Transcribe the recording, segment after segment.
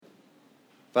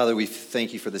Father, we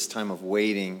thank you for this time of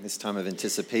waiting, this time of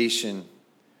anticipation,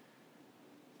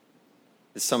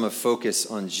 this time of focus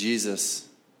on Jesus.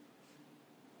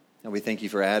 And we thank you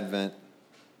for Advent.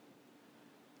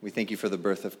 We thank you for the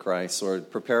birth of Christ. Lord,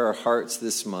 prepare our hearts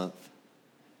this month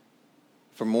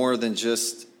for more than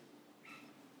just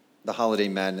the holiday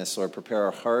madness. Lord, prepare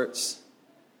our hearts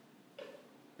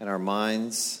and our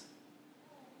minds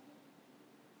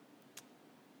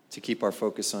to keep our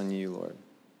focus on you, Lord.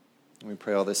 And we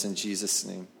pray all this in Jesus'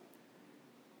 name.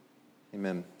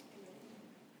 Amen.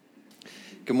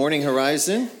 Good morning,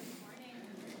 Horizon.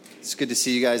 It's good to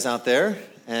see you guys out there.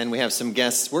 And we have some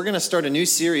guests. We're going to start a new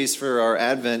series for our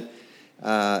Advent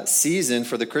season,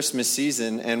 for the Christmas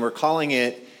season, and we're calling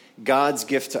it God's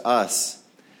Gift to Us.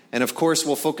 And of course,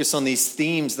 we'll focus on these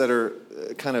themes that are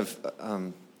kind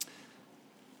of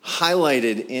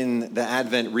highlighted in the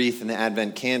Advent wreath and the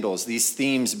Advent candles. These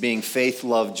themes being faith,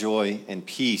 love, joy, and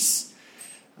peace.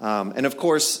 And of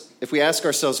course, if we ask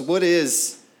ourselves, what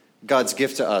is God's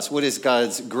gift to us? What is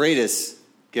God's greatest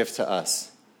gift to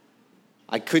us?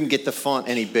 I couldn't get the font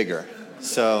any bigger.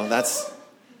 So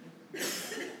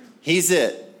He's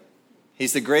it.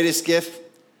 He's the greatest gift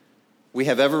we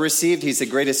have ever received. He's the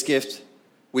greatest gift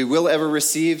we will ever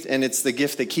receive, and it's the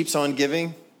gift that keeps on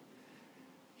giving.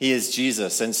 He is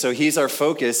Jesus, and so he's our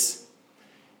focus.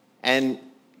 And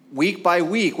week by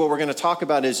week, what we're going to talk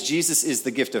about is Jesus is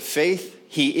the gift of faith.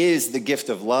 He is the gift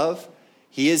of love.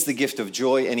 He is the gift of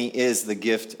joy, and he is the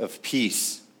gift of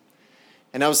peace.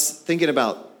 And I was thinking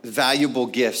about valuable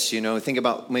gifts, think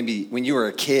about maybe when you were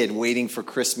a kid waiting for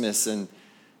Christmas and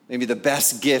maybe the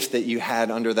best gift that you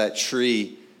had under that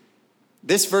tree.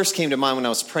 This verse came to mind when I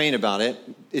was praying about it.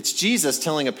 It's Jesus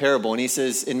telling a parable, and he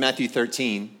says in Matthew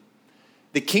 13,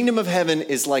 "The kingdom of heaven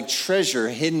is like treasure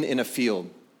hidden in a field.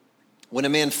 When a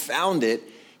man found it,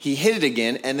 he hid it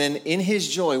again, and then in his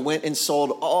joy went and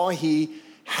sold all he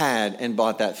had and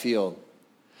bought that field."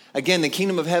 Again, the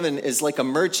kingdom of heaven is like a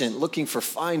merchant looking for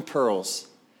fine pearls.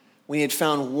 When he had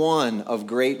found one of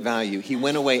great value, he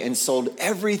went away and sold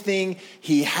everything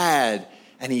he had,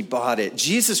 and he bought it.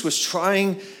 Jesus was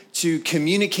trying to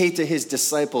communicate to his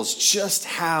disciples just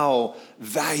how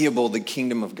valuable the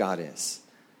kingdom of God is.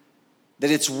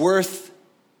 That it's worth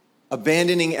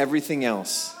abandoning everything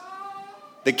else.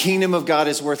 The kingdom of God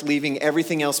is worth leaving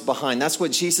everything else behind. That's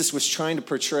what Jesus was trying to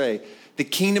portray. The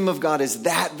kingdom of God is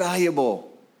that valuable.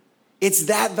 It's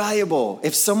that valuable.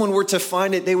 If someone were to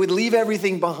find it, they would leave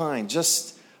everything behind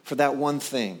just for that one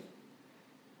thing.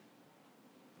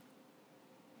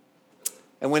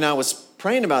 And when I was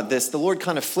praying about this, the Lord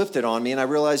kind of flipped it on me, and I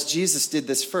realized Jesus did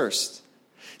this first.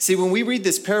 See, when we read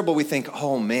this parable, we think,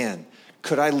 oh man,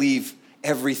 could I leave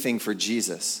everything for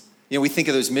Jesus? We think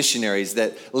of those missionaries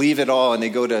that leave it all and they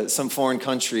go to some foreign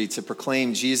country to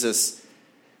proclaim Jesus.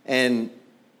 And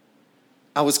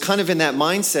I was kind of in that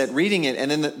mindset reading it, and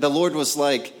then the Lord was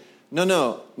like,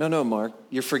 no, Mark,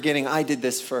 you're forgetting I did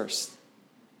this first.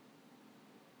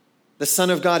 The Son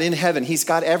of God in heaven, he's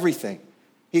got everything.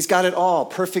 He's got it all,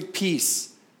 perfect peace,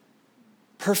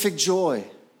 perfect joy.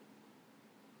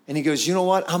 And he goes, you know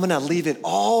what? I'm going to leave it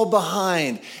all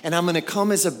behind, and I'm going to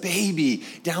come as a baby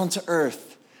down to earth.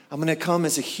 I'm going to come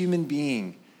as a human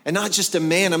being. And not just a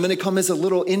man, I'm going to come as a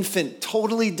little infant,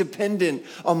 totally dependent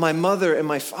on my mother and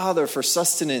my father for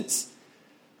sustenance.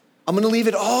 I'm going to leave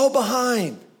it all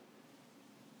behind.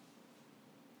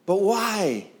 But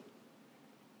why?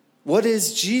 What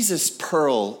is Jesus'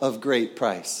 pearl of great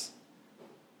price?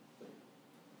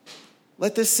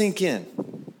 Let this sink in.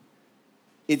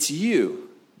 It's you.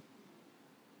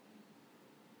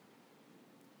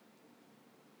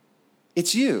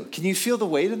 It's you. Can you feel the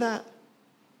weight of that?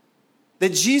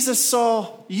 That Jesus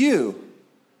saw you.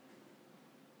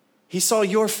 He saw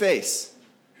your face.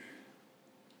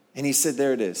 And he said,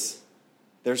 there it is.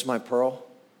 There's my pearl.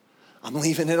 I'm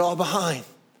leaving it all behind.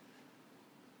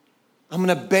 I'm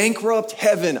going to bankrupt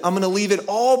heaven. I'm going to leave it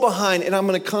all behind, and I'm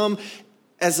going to come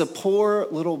as a poor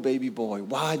little baby boy.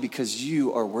 Why? Because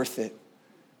you are worth it.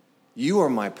 You are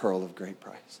my pearl of great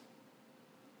price.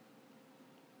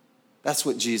 That's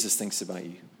what Jesus thinks about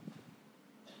you.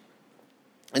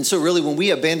 And so really, when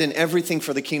we abandon everything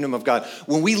for the kingdom of God,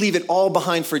 when we leave it all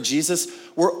behind for Jesus,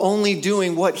 we're only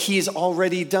doing what he's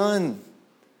already done.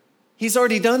 He's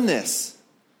already done this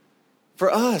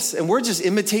for us, and we're just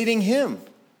imitating him.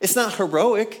 It's not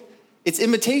heroic, it's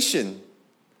imitation.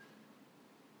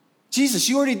 Jesus,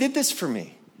 you already did this for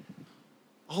me.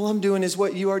 All I'm doing is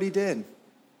what you already did.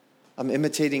 I'm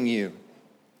imitating you.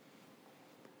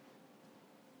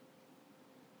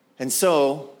 And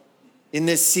so, in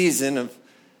this season of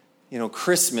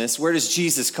Christmas, where does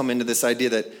Jesus come into this idea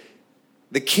that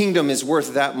the kingdom is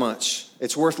worth that much?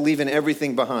 It's worth leaving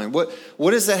everything behind. What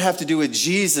does that have to do with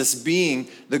Jesus being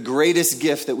the greatest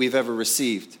gift that we've ever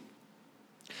received?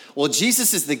 Well,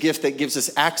 Jesus is the gift that gives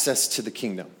us access to the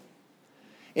kingdom.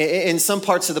 In some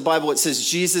parts of the Bible, it says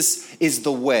Jesus is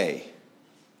the way.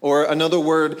 Or another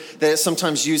word that it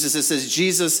sometimes uses, it says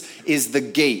Jesus is the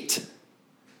gate.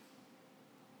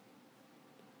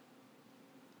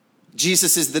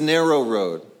 Jesus is the narrow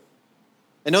road.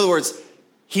 In other words,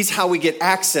 he's how we get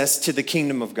access to the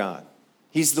kingdom of God.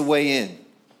 He's the way in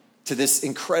to this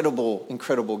incredible,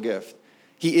 incredible gift.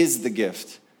 He is the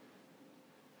gift.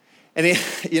 And,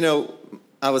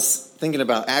 I was thinking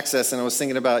about access, and I was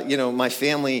thinking about, my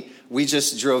family, we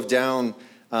just drove down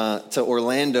to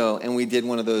Orlando, and we did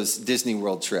one of those Disney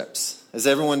World trips. Has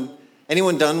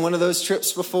anyone done one of those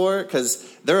trips before? Because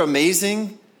they're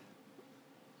amazing,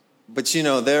 but,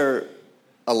 they're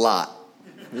a lot.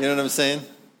 You know what I'm saying?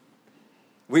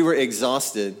 We were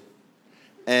exhausted,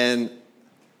 and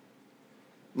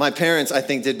my parents, I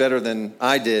think, did better than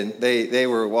I did. They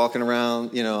were walking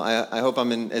around. I hope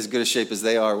I'm in as good a shape as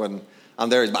they are when I'm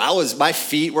there. My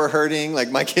feet were hurting. Like,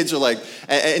 my kids were like,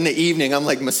 in the evening, I'm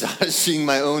like massaging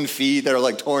my own feet that are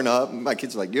like torn up. My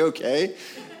kids are like, you okay?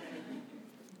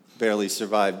 Barely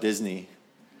survived Disney.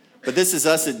 But this is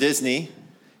us at Disney.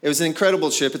 It was an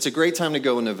incredible trip. It's a great time to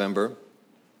go in November.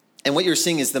 And what you're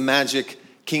seeing is the Magic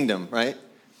Kingdom, right?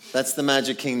 That's the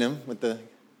Magic Kingdom with the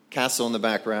castle in the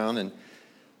background. And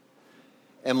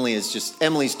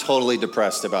Emily's totally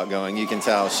depressed about going. You can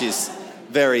tell she's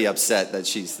very upset that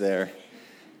she's there.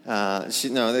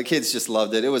 The kids just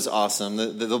loved it. It was awesome.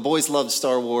 The boys loved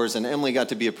Star Wars, and Emily got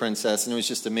to be a princess, and it was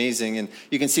just amazing. And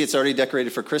you can see it's already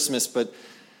decorated for Christmas, but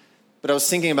I was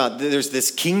thinking about there's this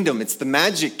kingdom. It's the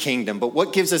Magic Kingdom, but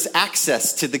what gives us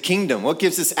access to the kingdom? What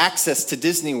gives us access to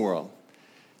Disney World?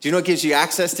 Do you know what gives you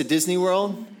access to Disney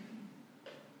World?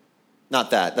 Not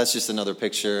that. That's just another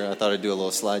picture. I thought I'd do a little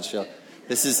slideshow.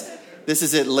 This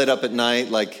is it lit up at night,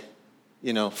 like,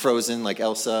 Frozen, like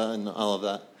Elsa and all of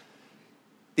that.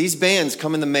 These bands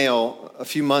come in the mail a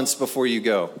few months before you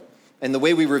go. And the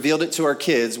way we revealed it to our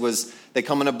kids was they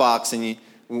come in a box, and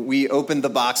we opened the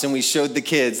box and we showed the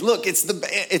kids, look, it's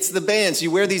the bands. You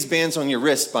wear these bands on your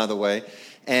wrist, by the way.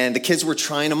 And the kids were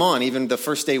trying them on, even the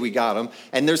first day we got them.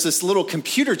 And there's this little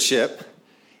computer chip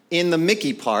in the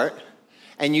Mickey part.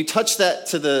 And you touch that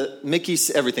to the Mickey,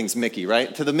 everything's Mickey,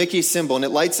 right? To the Mickey symbol, and it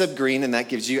lights up green, and that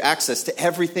gives you access to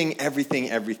everything.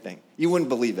 You wouldn't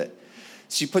believe it.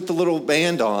 So you put the little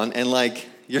band on, and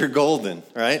you're golden,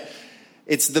 right?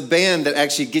 It's the band that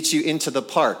actually gets you into the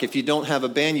park. If you don't have a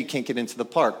band, you can't get into the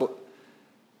park. But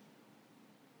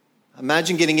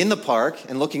imagine getting in the park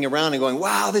and looking around and going,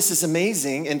 wow, this is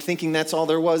amazing, and thinking that's all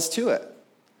there was to it.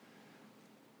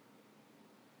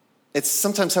 It's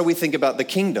sometimes how we think about the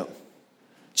kingdom.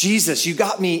 Jesus, you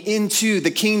got me into the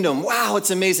kingdom. Wow,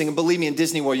 it's amazing. And believe me, in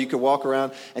Disney World, you could walk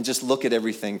around and just look at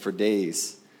everything for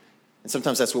days. And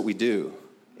sometimes that's what we do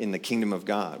in the kingdom of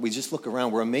God. We just look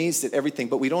around. We're amazed at everything,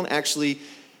 but we don't actually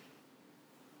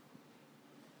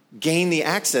gain the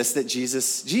access that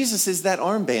Jesus is that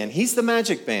armband. He's the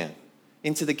magic band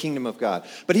into the kingdom of God.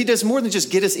 But he does more than just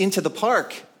get us into the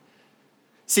park.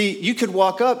 See, you could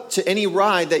walk up to any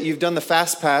ride that you've done the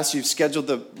Fast Pass. You've scheduled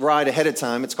the ride ahead of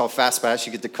time. It's called Fast Pass.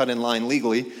 You get to cut in line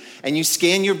legally. And you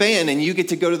scan your band, and you get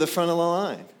to go to the front of the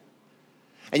line.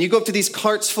 And you go up to these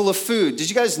carts full of food. Did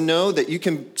you guys know that you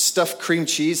can stuff cream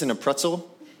cheese in a pretzel?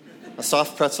 A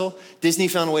soft pretzel? Disney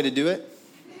found a way to do it.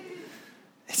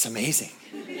 It's amazing.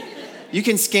 You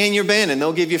can scan your band, and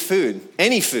they'll give you food.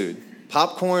 Any food.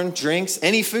 Popcorn, drinks,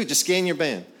 any food. Just scan your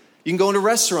band. You can go into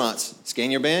restaurants,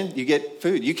 scan your band, you get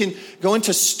food. You can go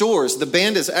into stores. The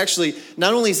band is actually,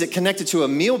 not only is it connected to a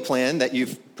meal plan that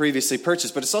you've previously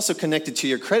purchased, but it's also connected to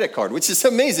your credit card, which is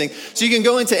amazing. So you can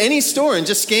go into any store and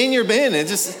just scan your band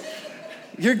and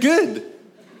you're good.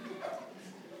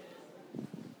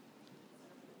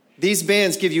 These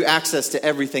bands give you access to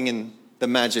everything in the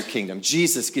Magic Kingdom.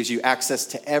 Jesus gives you access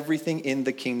to everything in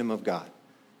the kingdom of God.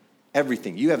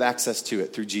 Everything. You have access to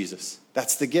it through Jesus.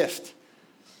 That's the gift.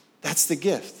 That's the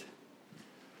gift.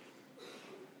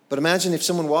 But imagine if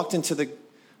someone walked into the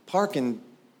park and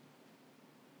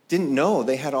didn't know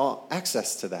they had all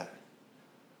access to that.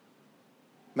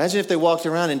 Imagine if they walked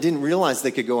around and didn't realize they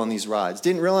could go on these rides,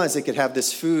 didn't realize they could have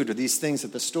this food or these things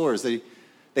at the stores.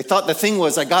 They thought the thing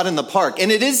was, I got in the park.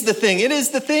 And it is the thing. It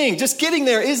is the thing. Just getting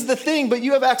there is the thing. But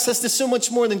you have access to so much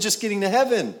more than just getting to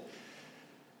heaven.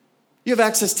 You have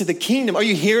access to the kingdom. Are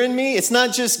you hearing me? It's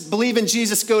not just believe in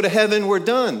Jesus, go to heaven, we're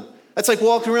done. That's like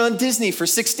walking around Disney for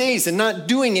 6 days and not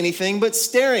doing anything but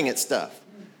staring at stuff.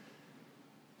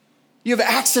 You have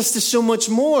access to so much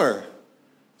more.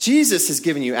 Jesus has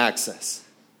given you access.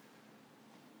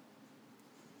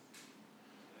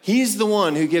 He's the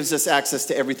one who gives us access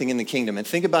to everything in the kingdom. And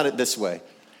think about it this way.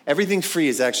 Everything free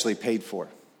is actually paid for.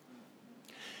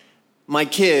 My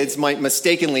kids might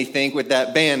mistakenly think with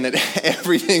that ban that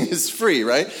everything is free,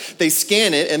 right? They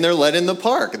scan it and they're let in the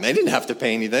park and they didn't have to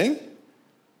pay anything.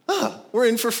 We're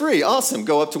in for free. Awesome.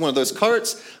 Go up to one of those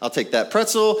carts. I'll take that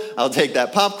pretzel. I'll take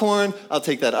that popcorn. I'll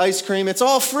take that ice cream. It's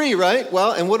all free, right?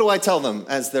 Well, and what do I tell them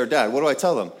as their dad? What do I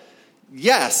tell them?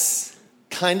 Yes,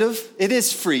 kind of. It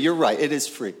is free. You're right. It is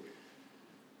free.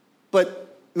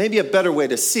 But maybe a better way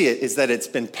to see it is that it's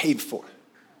been paid for.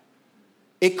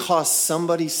 It costs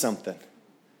somebody something.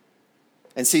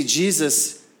 And see,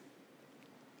 Jesus,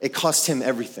 it cost him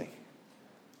everything.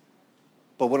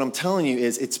 But what I'm telling you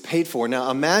is it's paid for.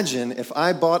 Now imagine if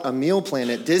I bought a meal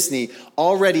plan at Disney,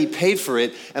 already paid for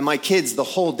it, and my kids the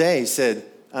whole day said,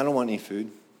 I don't want any food.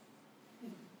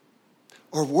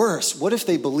 Or worse, what if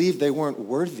they believed they weren't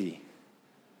worthy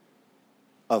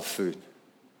of food?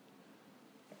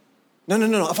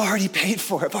 No, I've already paid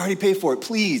for it.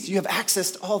 Please, you have access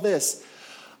to all this.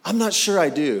 I'm not sure I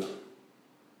do.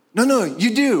 No,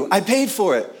 you do. I paid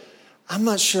for it. I'm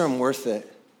not sure I'm worth it.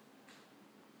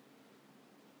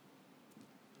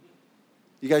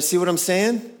 You guys see what I'm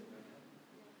saying?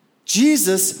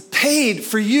 Jesus paid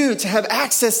for you to have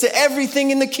access to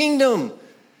everything in the kingdom.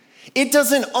 It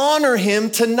doesn't honor him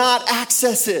to not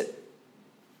access it.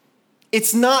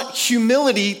 It's not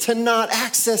humility to not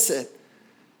access it.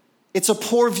 It's a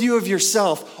poor view of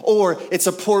yourself, or it's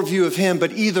a poor view of him,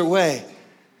 but either way,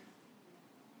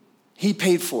 he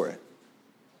paid for it.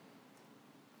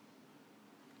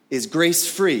 Is grace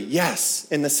free? Yes,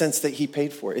 in the sense that he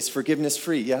paid for it. Is forgiveness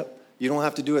free? Yep. You don't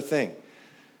have to do a thing.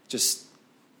 Just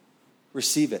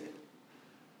receive it.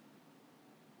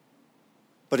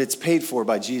 But it's paid for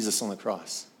by Jesus on the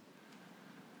cross.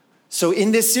 So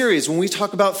in this series, when we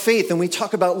talk about faith and we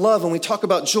talk about love and we talk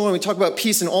about joy and we talk about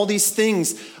peace and all these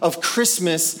things of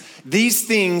Christmas, these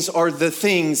things are the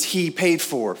things he paid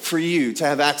for you to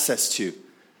have access to.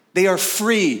 They are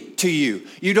free to you.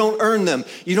 You don't earn them.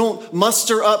 You don't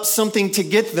muster up something to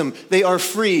get them. They are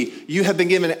free. You have been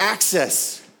given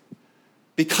access.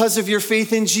 Because of your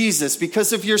faith in Jesus,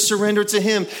 because of your surrender to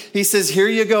him, he says, here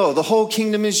you go. The whole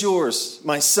kingdom is yours,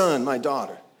 my son, my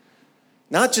daughter.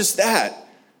 Not just that.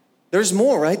 There's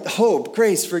more, right? Hope,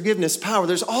 grace, forgiveness, power.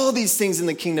 There's all these things in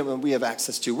the kingdom that we have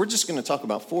access to. We're just going to talk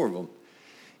about 4 of them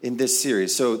in this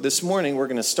series. So this morning, we're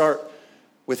going to start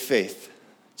with faith.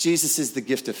 Jesus is the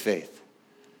gift of faith.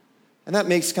 And that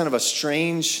makes kind of a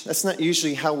strange, that's not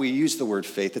usually how we use the word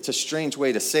faith. It's a strange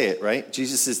way to say it, right?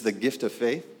 Jesus is the gift of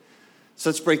faith. So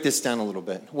let's break this down a little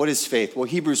bit. What is faith? Well,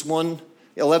 Hebrews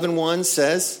 11:1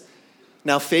 says,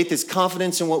 now faith is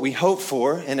confidence in what we hope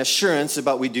for and assurance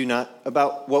about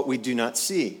what we do not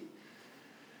see.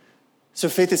 So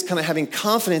faith is kind of having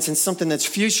confidence in something that's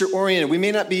future-oriented. We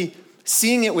may not be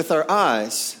seeing it with our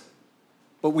eyes,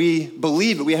 but we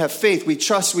believe it. We have faith. We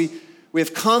trust. We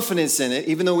have confidence in it,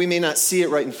 even though we may not see it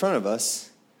right in front of us.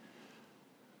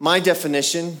 My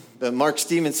definition, the Mark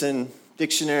Stevenson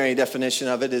dictionary definition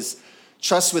of it, is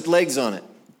trust with legs on it.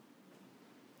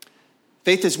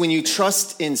 Faith is when you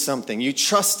trust in something. You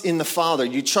trust in the Father.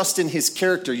 You trust in his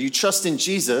character. You trust in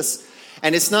Jesus.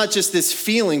 And it's not just this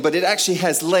feeling, but it actually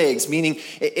has legs, meaning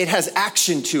it has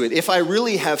action to it. If I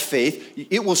really have faith,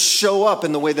 it will show up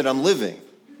in the way that I'm living.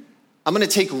 I'm going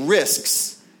to take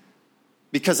risks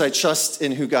because I trust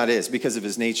in who God is, because of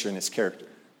his nature and his character.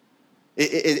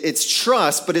 It's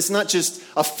trust, but it's not just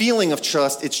a feeling of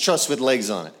trust. It's trust with legs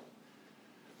on it.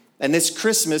 And this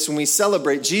Christmas, when we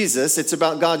celebrate Jesus, it's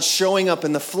about God showing up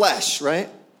in the flesh, right?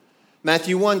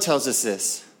 Matthew 1 tells us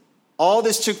this. All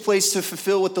this took place to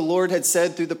fulfill what the Lord had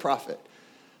said through the prophet.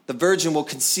 The virgin will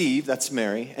conceive, that's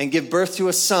Mary, and give birth to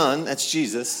a son, that's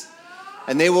Jesus,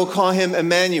 and they will call him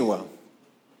Emmanuel,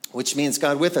 which means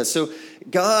God with us. So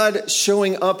God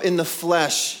showing up in the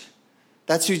flesh,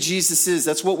 that's who Jesus is.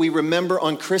 That's what we remember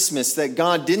on Christmas, that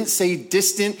God didn't say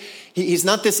distant. He's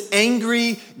not this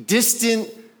angry, distant,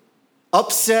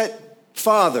 upset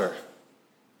father,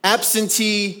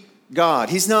 absentee God.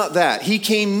 He's not that. He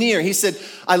came near. He said,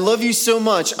 I love you so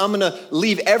much. I'm going to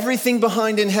leave everything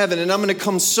behind in heaven and I'm going to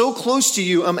come so close to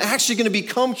you. I'm actually going to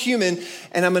become human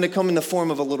and I'm going to come in the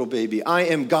form of a little baby. I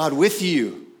am God with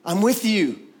you. I'm with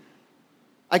you.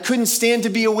 I couldn't stand to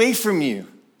be away from you.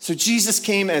 So Jesus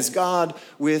came as God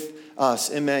with us,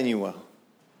 Emmanuel.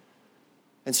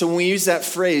 And so when we use that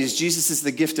phrase, Jesus is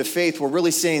the gift of faith, we're really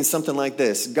saying something like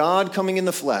this. God coming in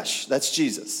the flesh, that's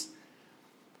Jesus.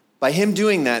 By him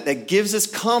doing that, that gives us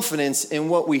confidence in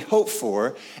what we hope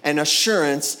for and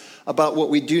assurance about what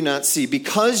we do not see.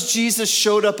 Because Jesus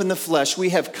showed up in the flesh, we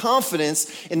have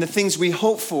confidence in the things we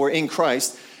hope for in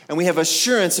Christ, and we have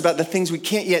assurance about the things we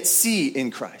can't yet see in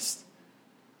Christ.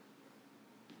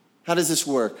 How does this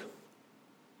work?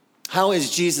 How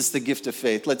is Jesus the gift of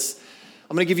faith?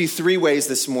 I'm going to give you 3 ways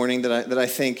this morning that I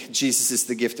think Jesus is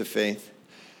the gift of faith.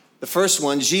 The first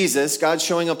one, Jesus, God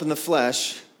showing up in the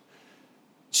flesh.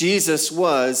 Jesus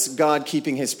was God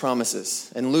keeping his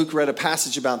promises. And Luke read a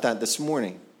passage about that this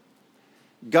morning.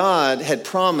 God had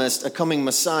promised a coming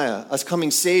Messiah, a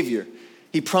coming Savior.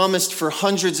 He promised for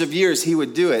hundreds of years he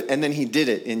would do it, and then he did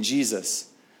it in Jesus.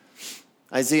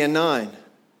 Isaiah 9,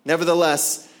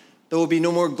 nevertheless, there will be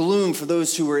no more gloom for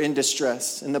those who were in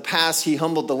distress. In the past, he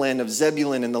humbled the land of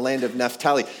Zebulun and the land of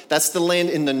Naphtali. That's the land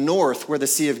in the north where the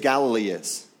Sea of Galilee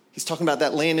is. He's talking about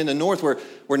that land in the north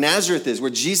where Nazareth is, where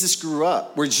Jesus grew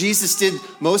up, where Jesus did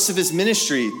most of his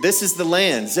ministry. This is the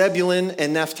land, Zebulun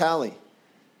and Naphtali.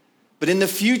 But in the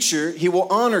future, he will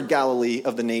honor Galilee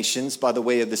of the nations by the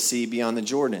way of the sea beyond the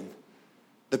Jordan.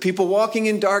 The people walking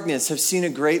in darkness have seen a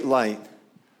great light.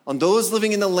 On those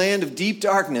living in the land of deep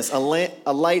darkness, a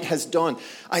light has dawned.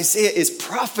 Isaiah is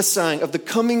prophesying of the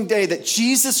coming day that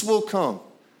Jesus will come.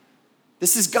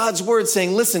 This is God's word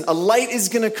saying, listen, a light is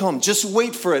going to come. Just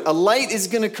wait for it. A light is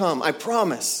going to come. I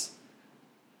promise.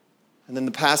 And then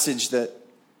the passage that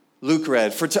Luke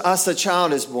read, for to us a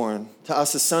child is born, to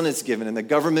us a son is given, and the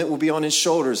government will be on his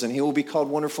shoulders, and he will be called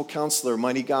Wonderful Counselor,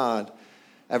 Mighty God,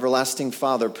 Everlasting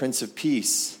Father, Prince of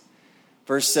Peace.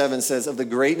 Verse 7 says, of the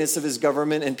greatness of his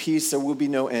government and peace there will be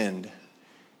no end.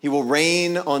 He will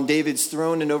reign on David's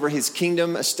throne and over his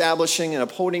kingdom, establishing and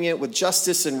upholding it with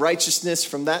justice and righteousness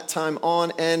from that time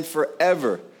on and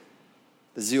forever.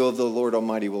 The zeal of the Lord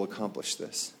Almighty will accomplish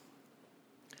this.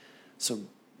 So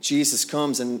Jesus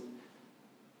comes, and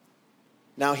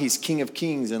now he's King of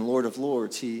Kings and Lord of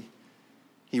Lords. He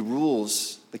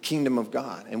rules the kingdom of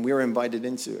God, and we're invited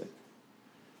into it.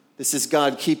 This is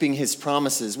God keeping his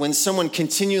promises. When someone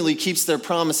continually keeps their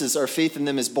promises, our faith in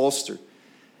them is bolstered.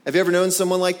 Have you ever known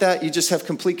someone like that? You just have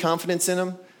complete confidence in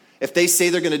them. If they say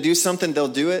they're going to do something, they'll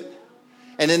do it.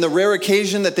 And in the rare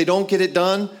occasion that they don't get it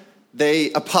done,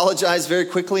 they apologize very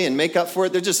quickly and make up for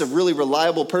it. They're just a really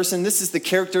reliable person. This is the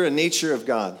character and nature of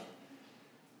God.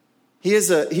 He is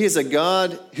a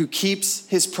God who keeps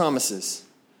his promises.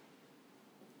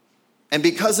 And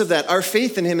because of that, our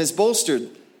faith in him is bolstered.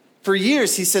 For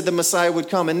years, he said the Messiah would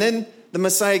come. And then the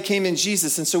Messiah came in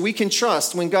Jesus. And so we can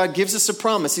trust when God gives us a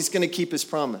promise, he's going to keep his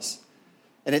promise.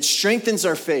 And it strengthens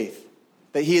our faith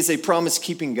that he is a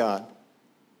promise-keeping God.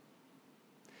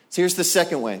 So here's the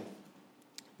second way.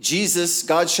 Jesus,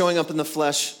 God showing up in the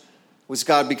flesh, was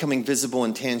God becoming visible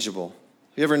and tangible.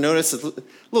 Have you ever noticed it's a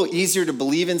little easier to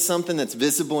believe in something that's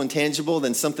visible and tangible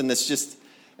than something that's just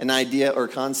an idea or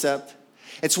concept?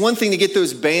 It's one thing to get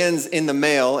those bands in the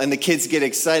mail and the kids get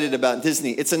excited about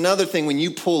Disney. It's another thing when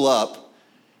you pull up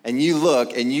and you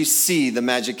look and you see the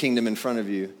Magic Kingdom in front of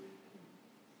you.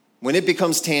 When it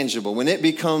becomes tangible, when it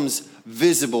becomes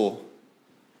visible,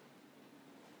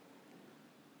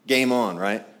 game on,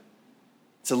 right?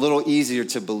 It's a little easier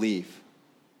to believe.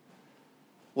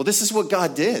 Well, this is what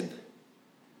God did.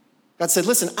 God said,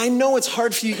 listen, I know it's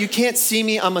hard for you. You can't see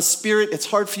me. I'm a spirit. It's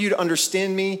hard for you to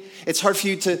understand me. It's hard for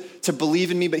you to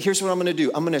believe in me. But here's what I'm going to do.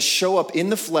 I'm going to show up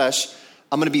in the flesh.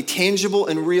 I'm going to be tangible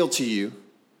and real to you.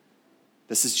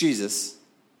 This is Jesus.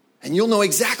 And you'll know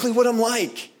exactly what I'm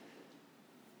like.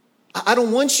 I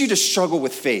don't want you to struggle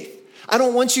with faith. I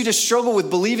don't want you to struggle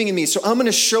with believing in me. So I'm going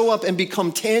to show up and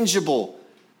become tangible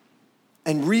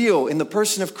and real in the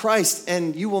person of Christ.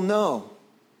 And you will know.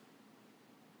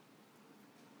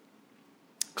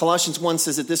 Colossians 1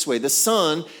 says it this way, the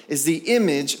Son is the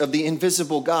image of the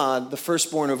invisible God, the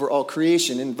firstborn over all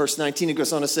creation. In verse 19, it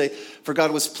goes on to say, for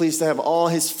God was pleased to have all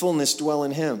his fullness dwell in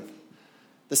him.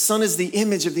 The Son is the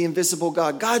image of the invisible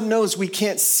God. God knows we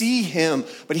can't see him,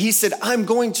 but he said, I'm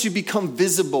going to become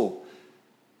visible.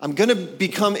 I'm going to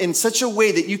become in such a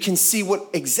way that you can see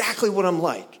exactly what I'm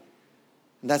like.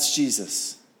 And that's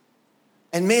Jesus.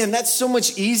 And man, that's so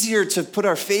much easier to put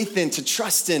our faith in, to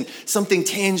trust in something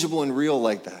tangible and real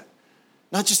like that.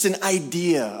 Not just an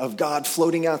idea of God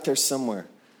floating out there somewhere,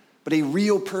 but a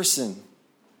real person.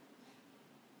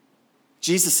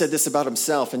 Jesus said this about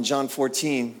himself in John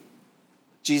 14.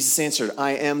 Jesus answered,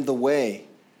 I am the way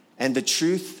and the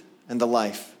truth and the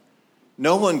life.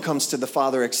 No one comes to the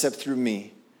Father except through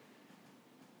me.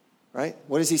 Right?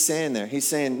 What is he saying there? He's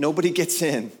saying nobody gets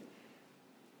in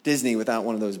Disney without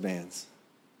one of those bands.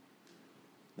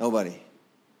 Nobody.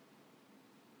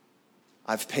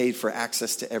 I've paid for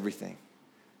access to everything.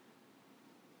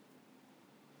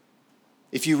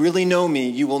 If you really know me,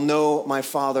 you will know my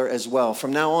Father as well.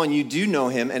 From now on, you do know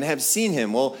him and have seen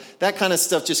him. Well, that kind of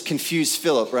stuff just confused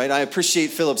Philip, right? I appreciate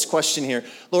Philip's question here.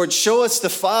 Lord, show us the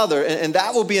Father, and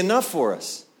that will be enough for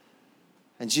us.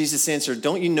 And Jesus answered,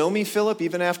 don't you know me, Philip,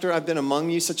 even after I've been among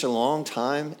you such a long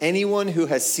time? Anyone who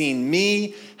has seen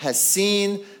me has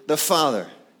seen the Father.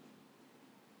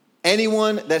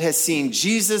 Anyone that has seen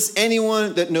Jesus,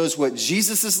 anyone that knows what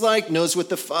Jesus is like, knows what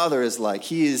the Father is like.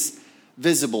 He is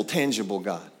visible, tangible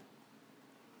God.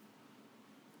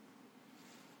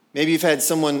 Maybe you've had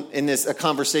someone in a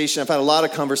conversation. I've had a lot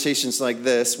of conversations like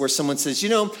this where someone says,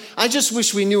 I just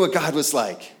wish we knew what God was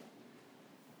like.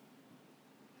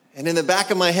 And in the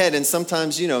back of my head, and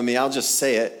sometimes you know me, I'll just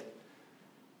say it.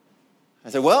 I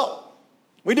say, well,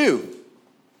 we do.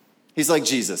 He's like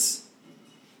Jesus.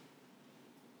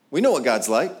 We know what God's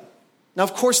like. Now,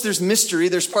 of course, there's mystery.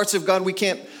 There's parts of God we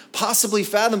can't possibly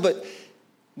fathom, but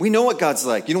we know what God's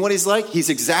like. You know what he's like? He's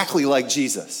exactly like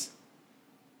Jesus.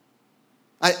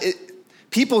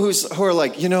 People who are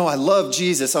like, I love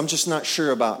Jesus. I'm just not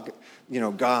sure about,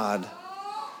 God.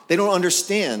 They don't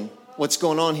understand what's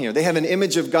going on here. They have an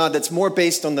image of God that's more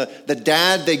based on the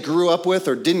dad they grew up with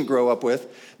or didn't grow up with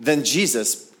than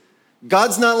Jesus.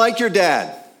 God's not like your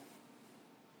dad.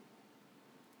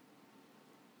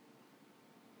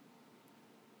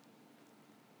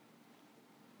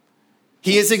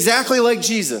 He is exactly like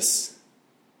Jesus.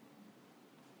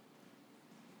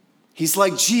 He's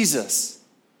like Jesus.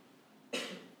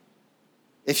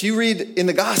 If you read in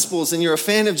the Gospels and you're a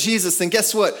fan of Jesus, then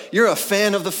guess what? You're a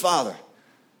fan of the Father.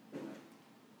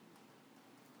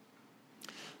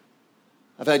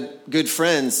 I've had good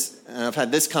friends, and I've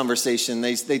had this conversation.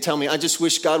 They tell me, I just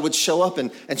wish God would show up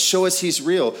and show us he's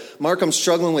real. Mark, I'm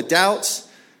struggling with doubts.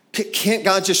 Can't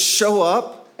God just show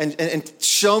up and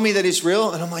show me that he's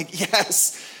real? And I'm like,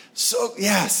 yes. So,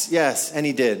 yes. And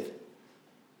he did.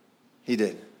 He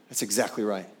did. That's exactly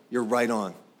right. You're right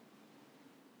on.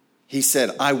 He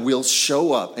said, I will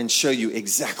show up and show you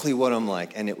exactly what I'm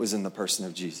like. And it was in the person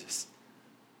of Jesus.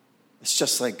 It's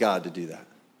just like God to do that.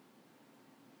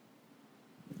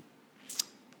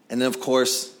 And then, of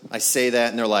course, I say that,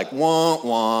 and they're like, wah,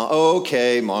 wah,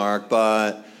 okay, Mark,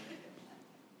 but...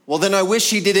 Well, then I wish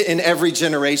he did it in every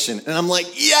generation. And I'm like,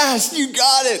 yes, you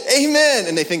got it. Amen.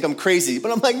 And they think I'm crazy.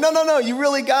 But I'm like, no, you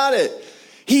really got it.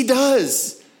 He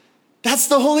does. That's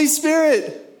the Holy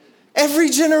Spirit. Every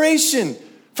generation,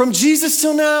 from Jesus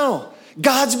till now,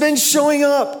 God's been showing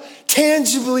up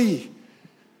tangibly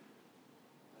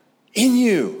in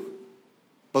you,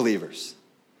 believers.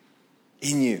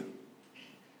 In you.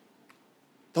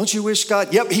 Don't you wish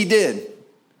God? Yep, he did.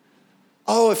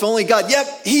 Oh, if only God. Yep,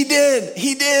 he did.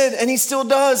 He did. And he still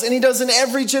does. And he does in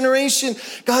every generation.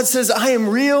 God says, I am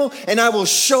real and I will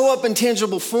show up in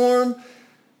tangible form.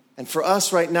 And for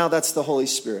us right now, that's the Holy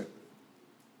Spirit.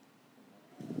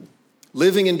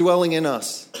 Living and dwelling in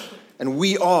us. And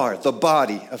we are the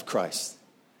body of Christ.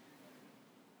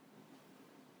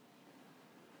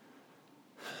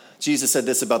 Jesus said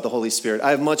this about the Holy Spirit.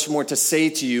 I have much more to say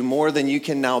to you, more than you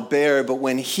can now bear. But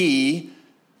when he,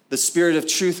 the Spirit of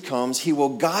truth, comes, he will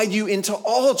guide you into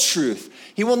all truth.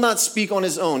 He will not speak on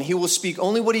his own. He will speak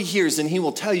only what he hears, and he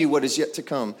will tell you what is yet to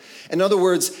come. In other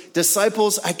words,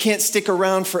 disciples, I can't stick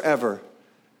around forever.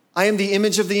 I am the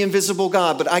image of the invisible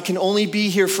God, but I can only be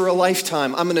here for a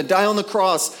lifetime. I'm going to die on the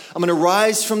cross. I'm going to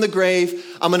rise from the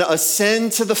grave. I'm going to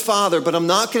ascend to the Father, but I'm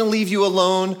not going to leave you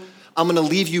alone. I'm going to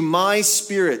leave you my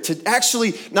Spirit to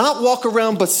actually not walk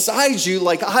around beside you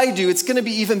like I do. It's going to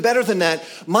be even better than that.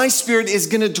 My Spirit is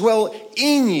going to dwell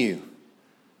in you.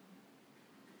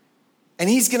 And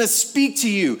he's going to speak to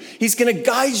you. He's going to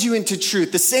guide you into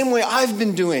truth the same way I've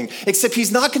been doing, except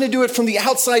he's not going to do it from the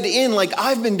outside in like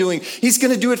I've been doing. He's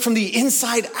going to do it from the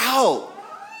inside out.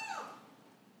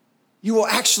 You will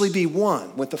actually be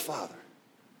one with the Father.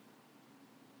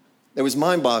 It was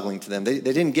mind-boggling to them. They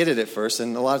didn't get it at first,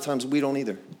 and a lot of times we don't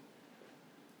either.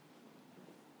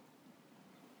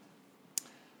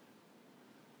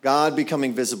 God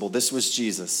becoming visible. This was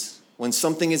Jesus. When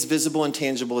something is visible and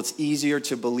tangible, it's easier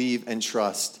to believe and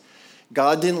trust.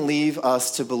 God didn't leave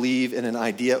us to believe in an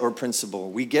idea or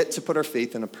principle. We get to put our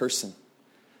faith in a person.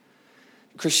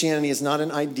 Christianity is not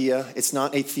an idea. It's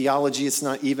not a theology. It's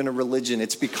not even a religion.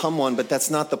 It's become one, but that's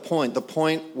not the point. The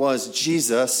point was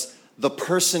Jesus, the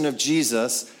person of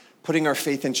Jesus, putting our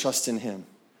faith and trust in him.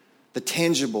 The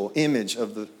tangible image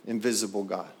of the invisible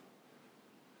God.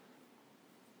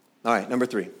 All right, number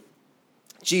 3.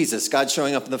 Jesus, God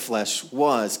showing up in the flesh,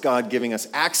 was God giving us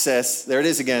access, there it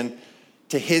is again,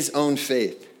 to his own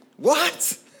faith.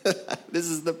 What? This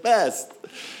is the best.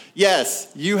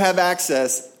 Yes, you have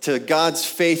access to God's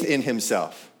faith in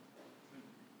himself.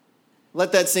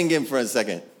 Let that sink in for a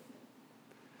second.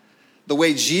 The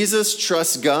way Jesus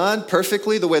trusts God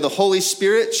perfectly, the way the Holy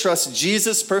Spirit trusts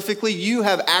Jesus perfectly, you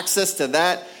have access to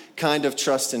that kind of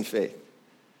trust and faith.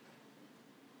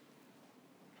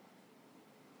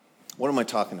 What am I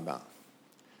talking about?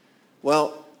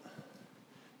 Well,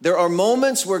 there are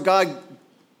moments where God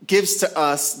gives to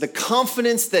us the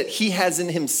confidence that he has in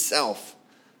himself.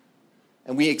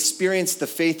 And we experience the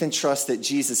faith and trust that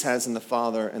Jesus has in the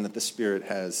Father and that the Spirit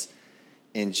has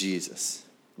in Jesus.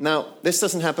 Now, this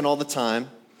doesn't happen all the time,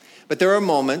 but there are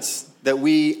moments that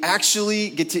we actually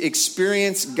get to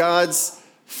experience God's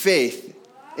faith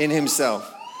in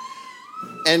himself.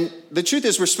 And the truth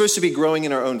is, we're supposed to be growing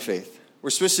in our own faith. We're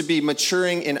supposed to be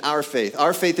maturing in our faith.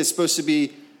 Our faith is supposed to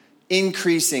be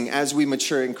increasing as we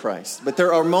mature in Christ. But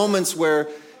there are moments where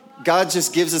God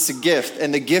just gives us a gift,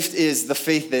 and the gift is the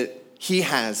faith that he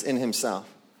has in himself.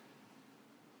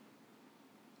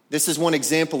 This is one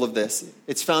example of this.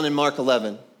 It's found in Mark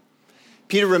 11.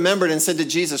 Peter remembered and said to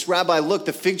Jesus, "Rabbi, look,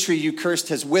 the fig tree you cursed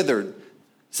has withered."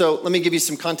 So let me give you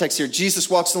some context here. Jesus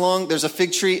walks along. There's a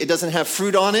fig tree. It doesn't have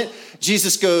fruit on it.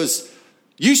 Jesus goes,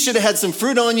 "You should have had some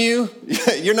fruit on you.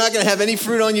 You're not going to have any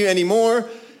fruit on you anymore.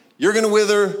 You're going to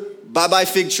wither. Bye-bye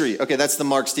fig tree." Okay, that's the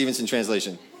Mark Stevenson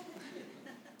translation.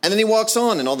 And then he walks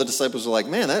on, and all the disciples are like,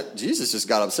 "Man, that Jesus just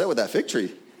got upset with that fig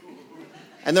tree."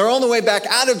 And they're on the way back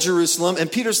out of Jerusalem,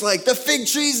 and Peter's like, "The fig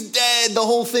tree's dead." The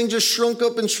whole thing just shrunk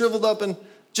up and shriveled up, and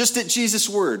just at Jesus'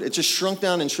 word, it just shrunk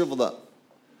down and shriveled up.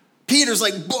 Peter's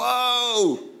like,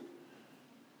 "Whoa!"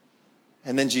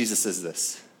 And then Jesus says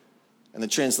this, and the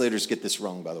translators get this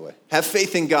wrong, by the way. "Have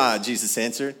faith in God," Jesus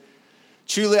answered.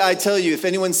 "Truly I tell you, if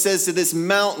anyone says to this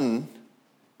mountain,"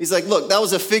 he's like, "Look, that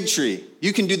was a fig tree.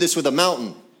 You can do this with a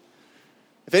mountain.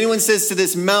 If anyone says to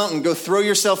this mountain, 'Go throw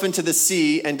yourself into the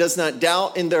sea,' and does not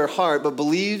doubt in their heart, but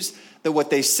believes that what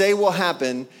they say will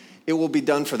happen, it will be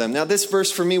done for them." Now, this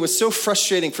verse for me was so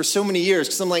frustrating for so many years,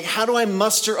 because I'm like, how do I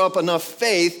muster up enough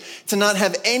faith to not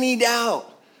have any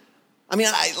doubt? I mean,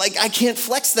 I can't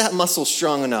flex that muscle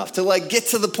strong enough to get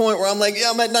to the point where I'm like,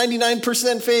 yeah, I'm at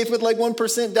 99% faith with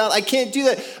 1% doubt. I can't do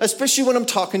that, especially when I'm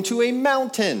talking to a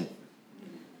mountain.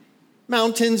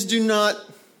 Mountains do not,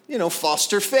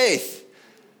 foster faith.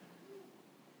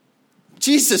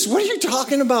 Jesus, what are you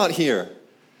talking about here?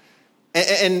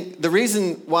 And the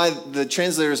reason why the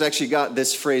translators actually got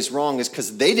this phrase wrong is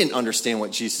because they didn't understand what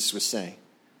Jesus was saying.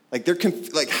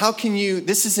 How can you,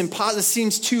 this is impossible, this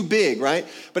seems too big, right?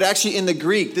 But actually in the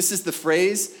Greek, this is the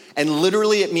phrase, and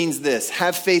literally it means this: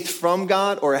 have faith from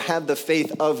God or have the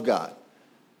faith of God.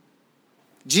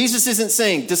 Jesus isn't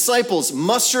saying, disciples,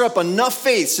 muster up enough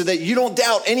faith so that you don't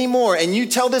doubt anymore and you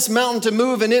tell this mountain to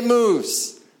move and it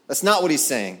moves. That's not what he's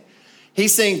saying.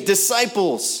 He's saying,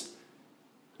 disciples,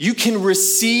 you can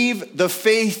receive the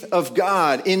faith of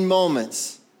God in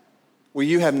moments where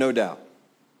you have no doubt.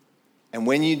 And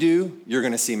when you do, you're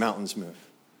going to see mountains move.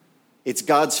 It's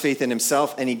God's faith in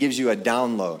himself, and he gives you a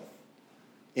download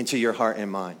into your heart and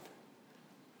mind.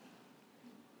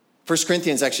 1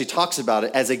 Corinthians actually talks about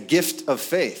it as a gift of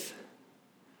faith.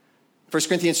 1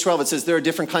 Corinthians 12, it says, there are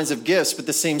different kinds of gifts, but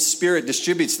the same Spirit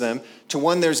distributes them. To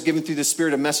one there's given through the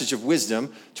Spirit a message of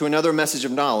wisdom, to another a message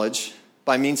of knowledge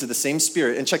by means of the same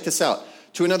Spirit. And check this out,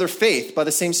 to another faith by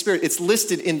the same Spirit. It's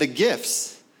listed in the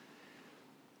gifts.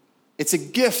 It's a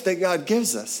gift that God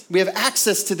gives us. We have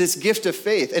access to this gift of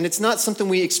faith, and it's not something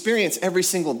we experience every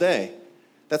single day.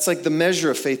 That's like the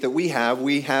measure of faith that we have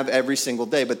every single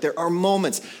day. But there are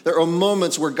moments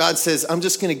where God says, I'm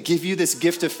just going to give you this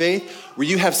gift of faith where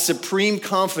you have supreme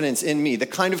confidence in me. The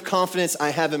kind of confidence I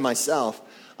have in myself,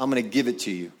 I'm going to give it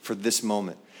to you for this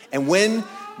moment. And when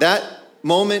that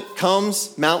moment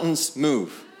comes, mountains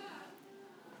move.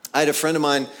 I had a friend of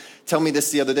mine tell me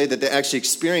this the other day, that they actually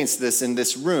experienced this in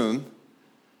this room.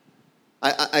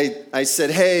 I said,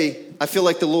 hey, I feel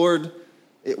like the Lord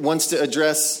wants to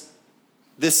address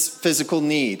this physical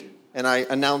need. And I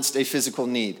announced a physical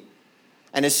need.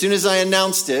 And as soon as I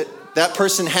announced it, that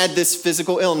person had this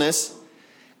physical illness.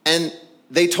 And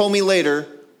they told me later,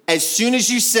 as soon as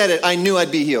you said it, I knew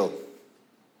I'd be healed.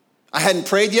 I hadn't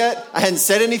prayed yet. I hadn't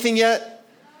said anything yet.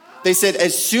 They said,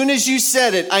 as soon as you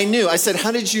said it, I knew. I said,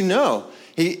 how did you know?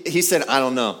 He said, I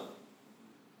don't know.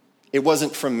 It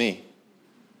wasn't from me.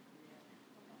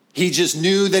 He just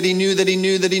knew that he knew that he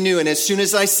knew that he knew. And as soon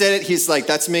as I said it, he's like,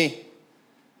 that's me.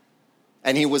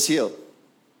 And he was healed.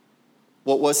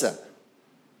 What was that?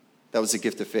 That was a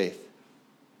gift of faith.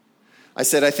 I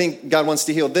said, I think God wants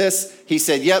to heal this. He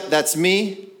said, yep, that's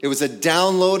me. It was a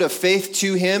download of faith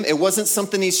to him. It wasn't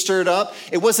something he stirred up.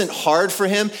 It wasn't hard for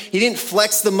him. He didn't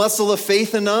flex the muscle of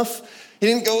faith enough. He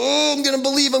didn't go, oh, I'm going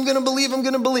to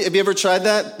believe. Have you ever tried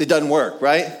that? It doesn't work,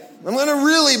 right? I'm going to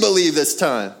really believe this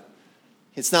time.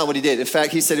 It's not what he did. In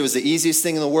fact, he said it was the easiest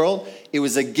thing in the world. It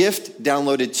was a gift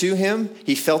downloaded to him.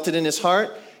 He felt it in his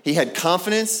heart. He had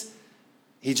confidence.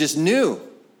 He just knew.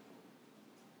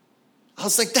 I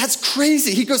was like, that's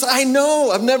crazy. He goes, I know.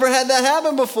 I've never had that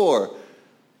happen before.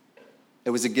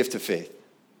 It was a gift of faith.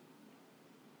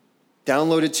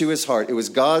 Downloaded to his heart. It was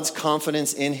God's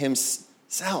confidence in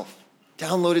himself.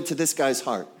 Downloaded to this guy's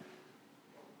heart.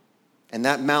 And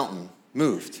that mountain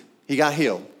moved. He got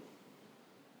healed.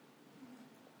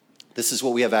 This is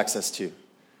what we have access to,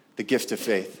 the gift of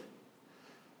faith.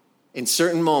 In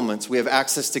certain moments, we have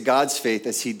access to God's faith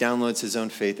as he downloads his own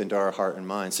faith into our heart and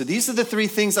mind. So these are the three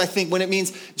things I think when it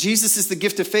means Jesus is the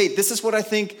gift of faith. This is what I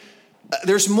think.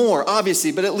 There's more,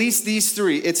 obviously, but at least these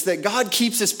three. It's that God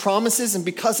keeps his promises, and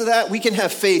because of that, we can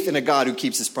have faith in a God who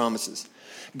keeps his promises.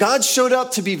 God showed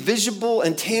up to be visible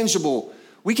and tangible.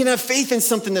 We can have faith in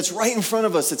something that's right in front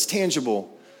of us that's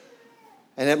tangible.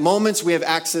 And at moments, we have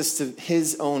access to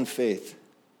his own faith.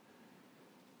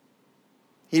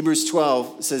 Hebrews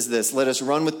 12 says this, let us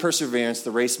run with perseverance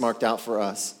the race marked out for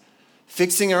us,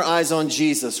 fixing our eyes on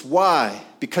Jesus. Why?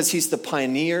 Because he's the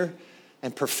pioneer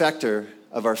and perfecter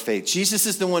of our faith. Jesus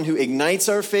is the one who ignites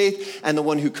our faith and the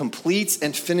one who completes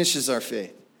and finishes our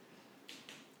faith.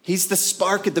 He's the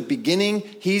spark at the beginning.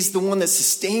 He's the one that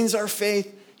sustains our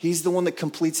faith. He's the one that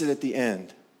completes it at the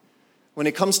end. When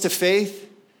it comes to faith,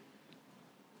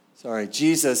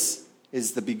 Jesus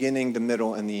is the beginning, the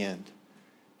middle, and the end.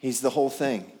 He's the whole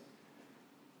thing,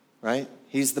 right?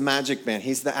 He's the magic man.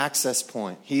 He's the access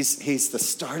point. He's the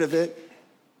start of it.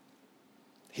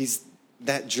 He's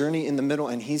that journey in the middle,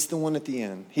 and he's the one at the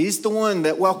end. He's the one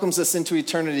that welcomes us into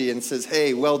eternity and says,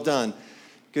 hey, well done,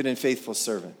 good and faithful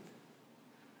servant.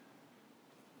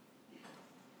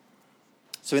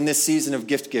 So in this season of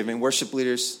gift giving, worship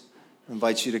leaders, I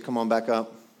invite you to come on back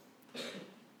up.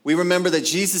 We remember that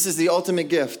Jesus is the ultimate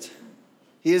gift.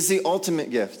 He is the ultimate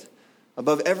gift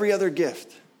above every other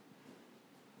gift.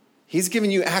 He's given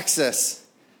you access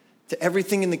to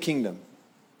everything in the kingdom.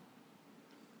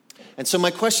 And so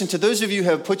my question to those of you who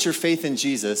have put your faith in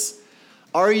Jesus,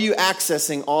 are you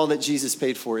accessing all that Jesus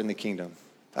paid for in the kingdom?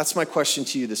 That's my question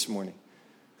to you this morning.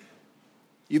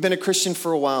 You've been a Christian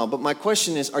for a while, but my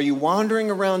question is, are you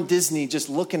wandering around Disney just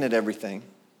looking at everything?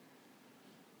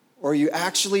 Or are you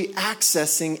actually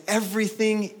accessing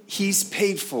everything he's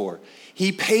paid for?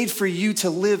 He paid for you to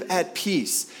live at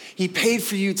peace. He paid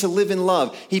for you to live in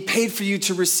love. He paid for you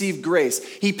to receive grace.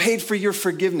 He paid for your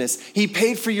forgiveness. He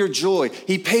paid for your joy.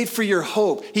 He paid for your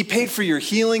hope. He paid for your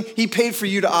healing. He paid for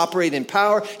you to operate in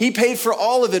power. He paid for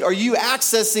all of it. Are you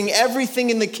accessing everything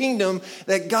in the kingdom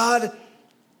that God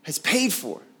has paid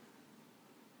for?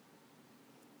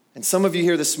 And some of you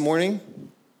here this morning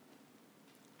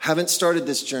haven't started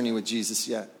this journey with Jesus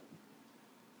yet.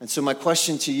 And so my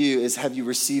question to you is, have you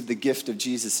received the gift of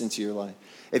Jesus into your life?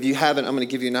 If you haven't, I'm going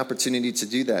to give you an opportunity to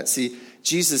do that. See,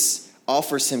 Jesus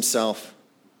offers himself.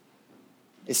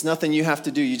 It's nothing you have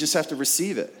to do. You just have to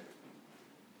receive it.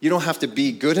 You don't have to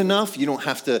be good enough. You don't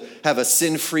have to have a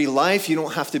sin-free life. You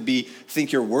don't have to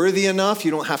think you're worthy enough.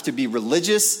 You don't have to be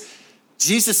religious.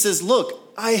 Jesus says,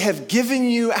 look, I have given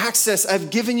you access.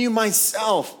 I've given you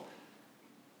myself.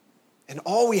 And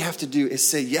all we have to do is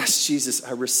say, yes, Jesus,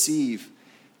 I receive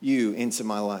you into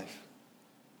my life.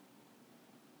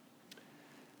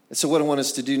 And so what I want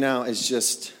us to do now is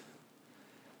just,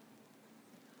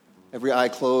 every eye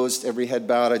closed, every head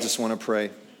bowed, I just want to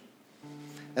pray.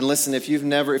 And listen, if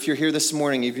you're here this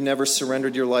morning, if you've never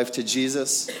surrendered your life to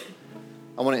Jesus,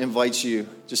 I want to invite you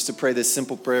just to pray this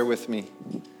simple prayer with me.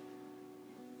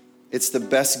 It's the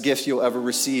best gift you'll ever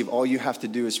receive. All you have to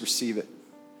do is receive it.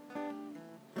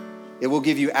 It will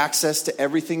give you access to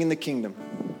everything in the kingdom,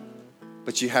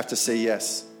 but you have to say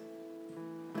yes.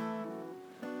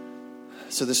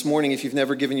 So this morning, if you've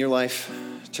never given your life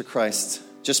to Christ,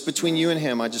 just between you and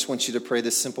him, I just want you to pray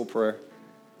this simple prayer.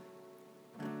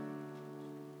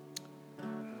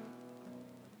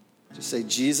 Just say,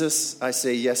 Jesus, I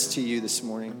say yes to you this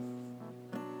morning.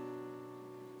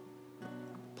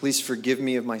 Please forgive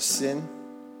me of my sin.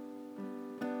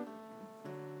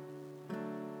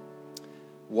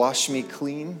 Wash me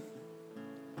clean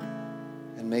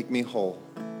and make me whole.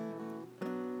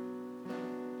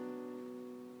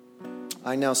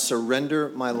 I now surrender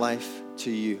my life to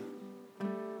you.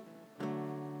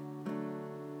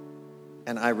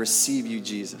 And I receive you,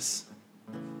 Jesus,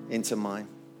 into mine.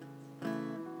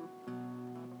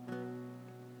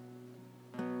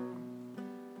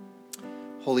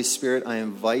 Holy Spirit, I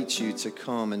invite you to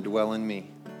come and dwell in me.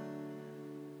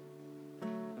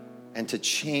 and to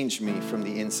change me from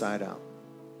the inside out.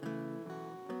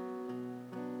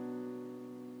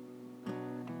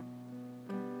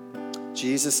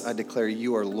 Jesus, I declare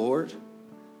you are Lord.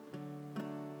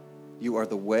 You are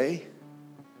the way.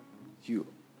 You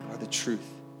are the truth.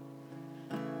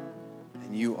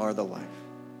 And you are the life.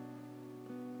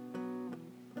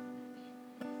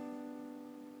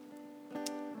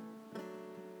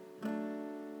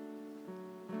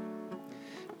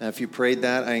 Now, if you prayed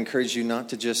that, I encourage you not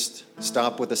to just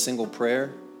stop with a single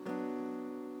prayer.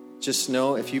 Just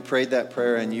know if you prayed that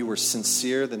prayer and you were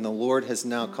sincere, then the Lord has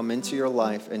now come into your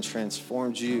life and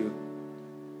transformed you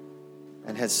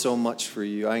and has so much for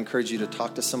you. I encourage you to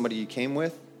talk to somebody you came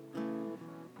with.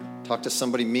 Talk to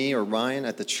somebody, me or Ryan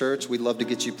at the church. We'd love to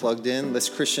get you plugged in. This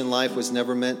Christian life was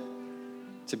never meant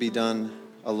to be done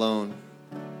alone.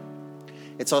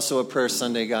 It's also a prayer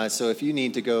Sunday, guys, so if you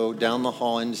need to go down the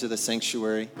hall into the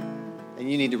sanctuary and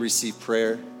you need to receive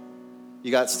prayer, you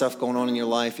got stuff going on in your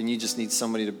life and you just need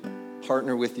somebody to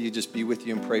partner with you, just be with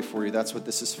you and pray for you. That's what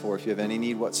this is for. If you have any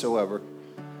need whatsoever,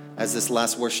 as this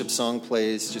last worship song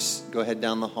plays, just go ahead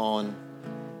down the hall and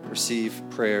receive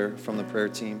prayer from the prayer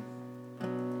team.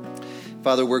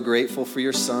 Father, we're grateful for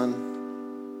your Son,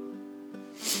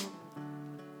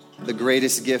 the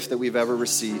greatest gift that we've ever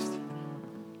received.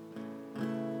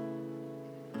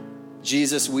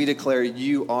 Jesus, we declare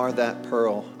you are that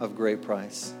pearl of great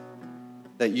price,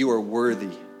 that you are worthy.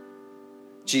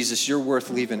 Jesus, you're worth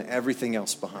leaving everything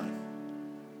else behind.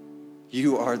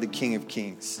 You are the King of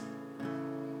Kings.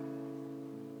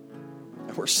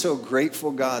 And we're so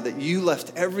grateful, God, that you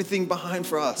left everything behind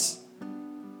for us.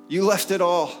 You left it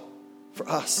all for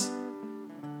us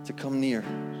to come near.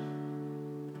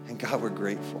 And God, we're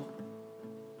grateful.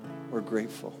 We're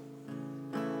grateful.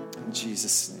 In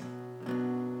Jesus' name.